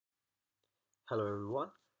Hello everyone.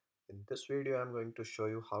 In this video I'm going to show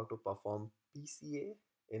you how to perform PCA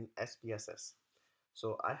in SPSS.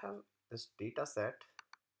 So I have this data set,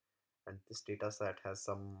 and this data set has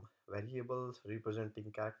some variables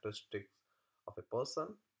representing characteristics of a person.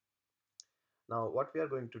 Now what we are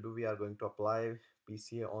going to do, we are going to apply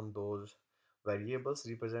PCA on those variables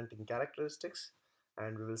representing characteristics,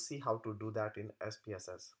 and we will see how to do that in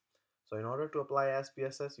SPSS. So in order to apply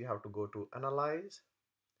SPSS, you have to go to Analyze,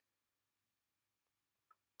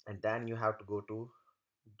 and then you have to go to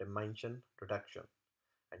Dimension Reduction,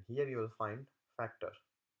 and here you will find factor.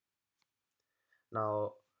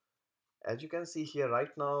 Now as you can see here, right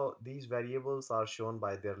now these variables are shown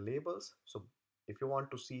by their labels. So if you want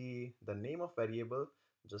to see the name of variable,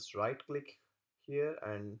 just right click here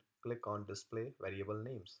and click on display variable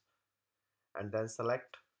names, and then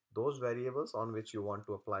select those variables on which you want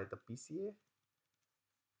to apply the PCA.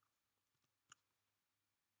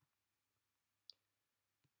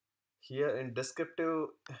 Here in descriptive,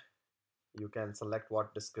 you can select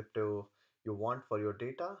what descriptive you want for your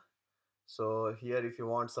data. So here if you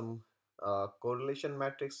want some correlation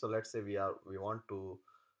matrix, so let's say we want to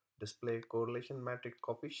display correlation matrix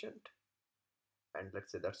coefficient, and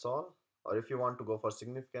let's say that's all. Or if you want to go for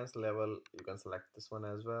significance level, you can select this one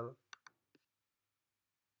as well.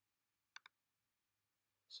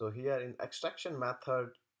 So here in extraction method,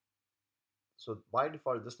 so by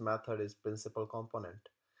default this method is principal component.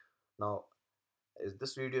 Now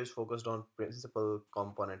this video is focused on principal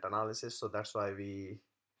component analysis, so that's why we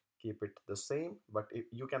keep it the same, but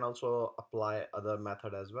you can also apply other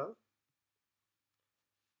method as well.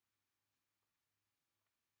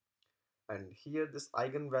 And here this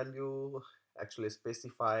eigenvalue actually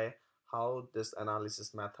specify how this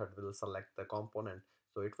analysis method will select the component.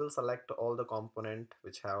 So it will select all the component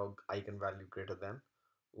which have eigenvalue greater than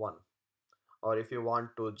 1. Or if you want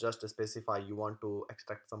to just specify, you want to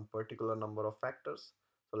extract some particular number of factors,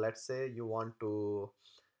 so let's say you want to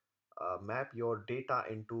map your data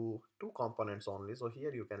into 2 components only, so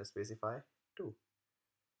here you can specify 2.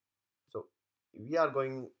 So we are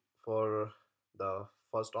going for the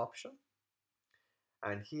first option,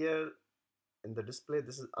 and here in the display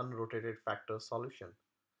this is unrotated factor solution.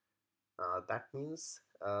 That means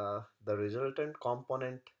the resultant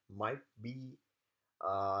component might be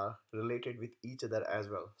related with each other as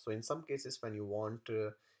well. So in some cases when you want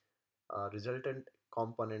resultant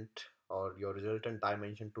component or your resultant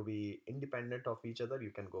dimension to be independent of each other, you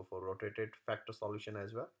can go for rotated factor solution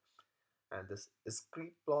as well. And this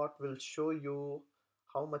discrete plot will show you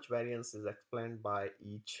how much variance is explained by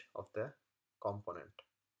each of the component.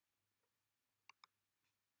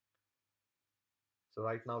 So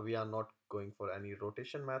right now we are not going for any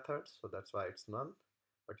rotation methods, so that's why it's none,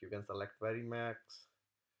 but you can select Varimax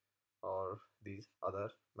or these other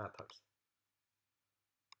methods.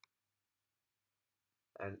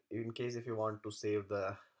 And in case if you want to save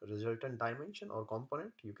the resultant dimension or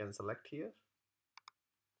component, you can select here.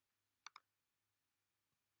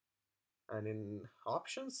 And in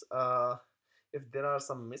options, if there are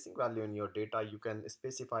some missing value in your data, you can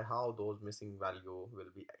specify how those missing value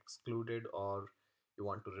will be excluded, or you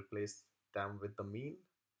want to replace them with the mean.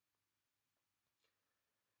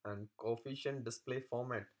 And coefficient display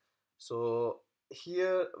format, so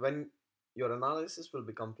here when your analysis will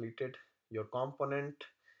be completed, your component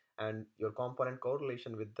and your component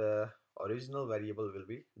correlation with the original variable will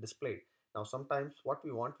be displayed. Now sometimes what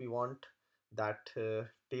we want that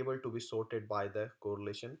table to be sorted by the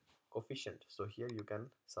correlation coefficient, so here you can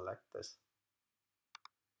select this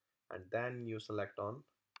and then you select on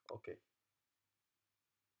OK.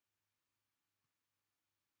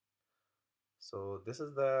 So this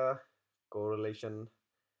is the correlation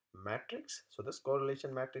matrix. So this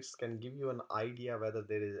correlation matrix can give you an idea whether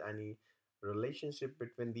there is any relationship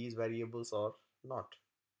between these variables or not.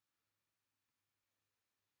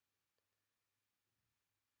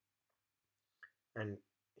 And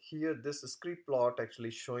here this discrete plot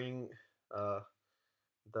actually showing uh,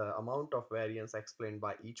 the amount of variance explained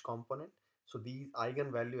by each component. So these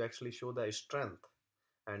eigenvalue actually show the strength,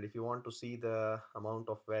 and if you want to see the amount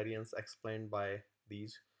of variance explained by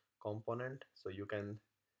these component, so you can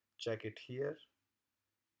check it here.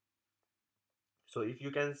 So if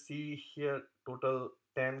you can see here, total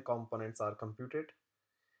 10 components are computed,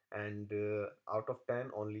 and out of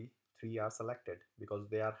 10 only 3 are selected because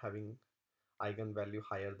they are having eigenvalue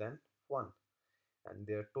higher than 1, and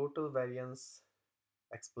their total variance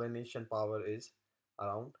explanation power is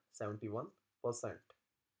around 71%.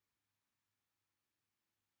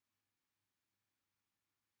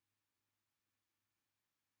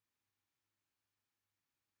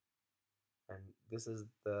 And this is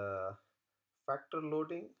the factor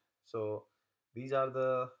loading. So these are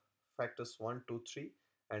the factors 1, 2, 3,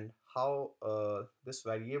 and how this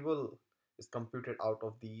variable is computed out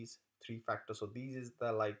of these three factors. So these is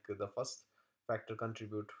the like the first factor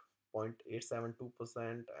contribute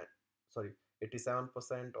 0.872%, sorry,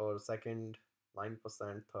 87%, or second 9%,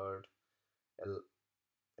 third 11%,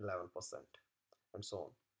 and so on.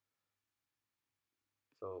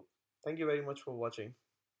 So thank you very much for watching.